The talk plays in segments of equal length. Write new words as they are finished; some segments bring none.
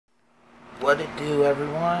What it do,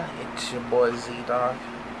 everyone? It's your boy ZDOG.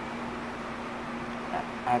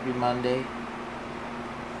 Happy Monday.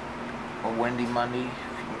 Or windy Monday,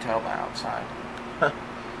 if you can tell by outside.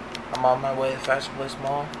 I'm on my way to Fashion Place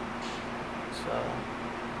Mall. So,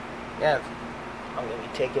 yeah, I'm going to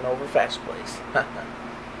be taking over Fashion Place.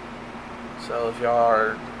 So if y'all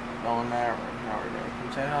are going there, or if y'all are there,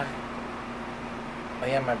 come say hi. Oh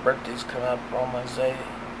yeah, my birthday's coming up on Wednesday.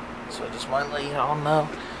 So I just want to let y'all know.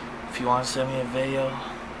 If you want to send me a video,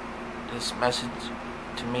 just message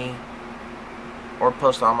to me or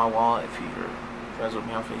post it on my wall if you're friends with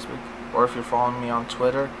me on Facebook. Or if you're following me on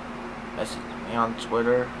Twitter, message me on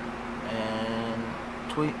Twitter and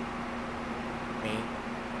tweet me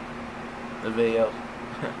the video.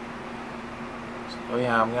 So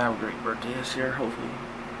yeah, I'm going to have a great birthday this year, hopefully.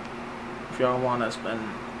 If y'all want to spend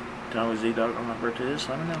time with ZDOG on my birthday, just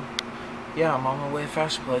let me know. Yeah, I'm on my way to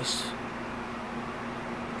Fashion Place.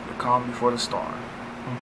 The calm before the storm.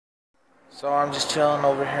 So I'm just chilling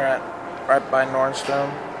over here at right by Nordstrom.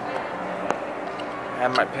 I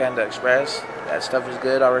have my Panda Express. That stuff is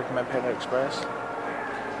good. I recommend Panda Express.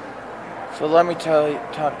 So let me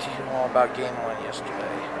talk to you all about Game 1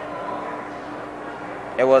 yesterday.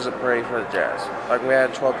 It wasn't pretty for the Jazz. Like, we had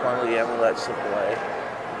a 12-point lead and we let slip away.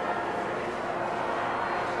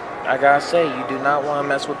 I gotta say, you do not want to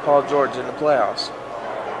mess with Paul George in the playoffs.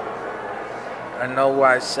 I know what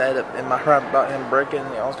I said in my rap about him breaking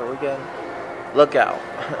the All-Star Weekend. Look out.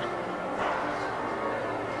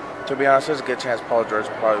 To be honest, there's a good chance Paul George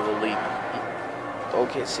probably will leave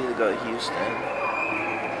OKC to go to Houston.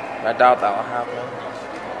 I doubt that will happen.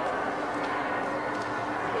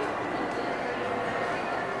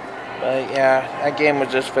 But yeah, that game was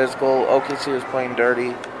just physical. OKC was playing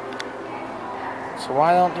dirty. So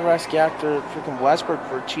why don't the rest get after freaking Westbrook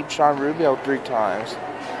for cheap Sean Rubio 3 times?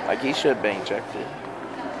 Like, he should have been ejected.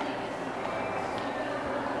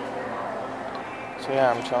 So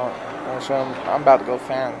yeah, I'm about to go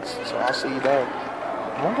fans. So I'll see you there.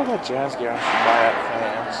 I wonder what Jazz gear I should buy at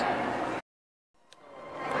fans.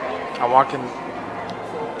 I'm walking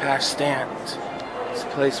past stands. It's a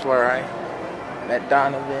place where I met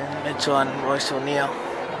Donovan Mitchell and Royce O'Neal.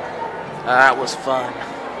 That was fun.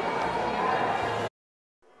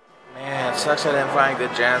 Man, it sucks I didn't find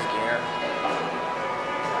good Jazz gear.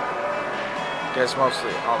 Guess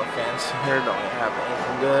mostly all the fans here don't have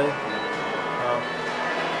anything good.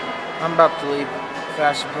 I'm about to leave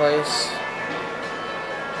Fashion Place.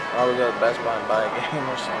 Probably go to Best Buy and buy a game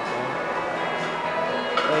or something.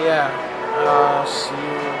 But yeah, I'll see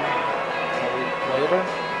you a week later.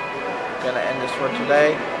 Gonna end this for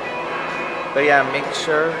today. But yeah, make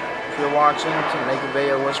sure if you're watching to make a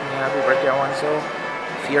video wish me happy birthday on Wednesday.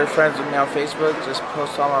 If you're friends with me on Facebook, just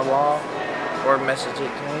post on my wall or message it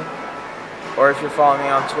to me. Or if you're following me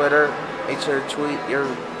on Twitter, make sure to tweet your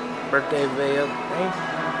birthday video to me.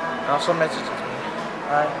 And also message it to me.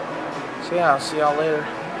 Alright. So yeah, I'll see y'all later.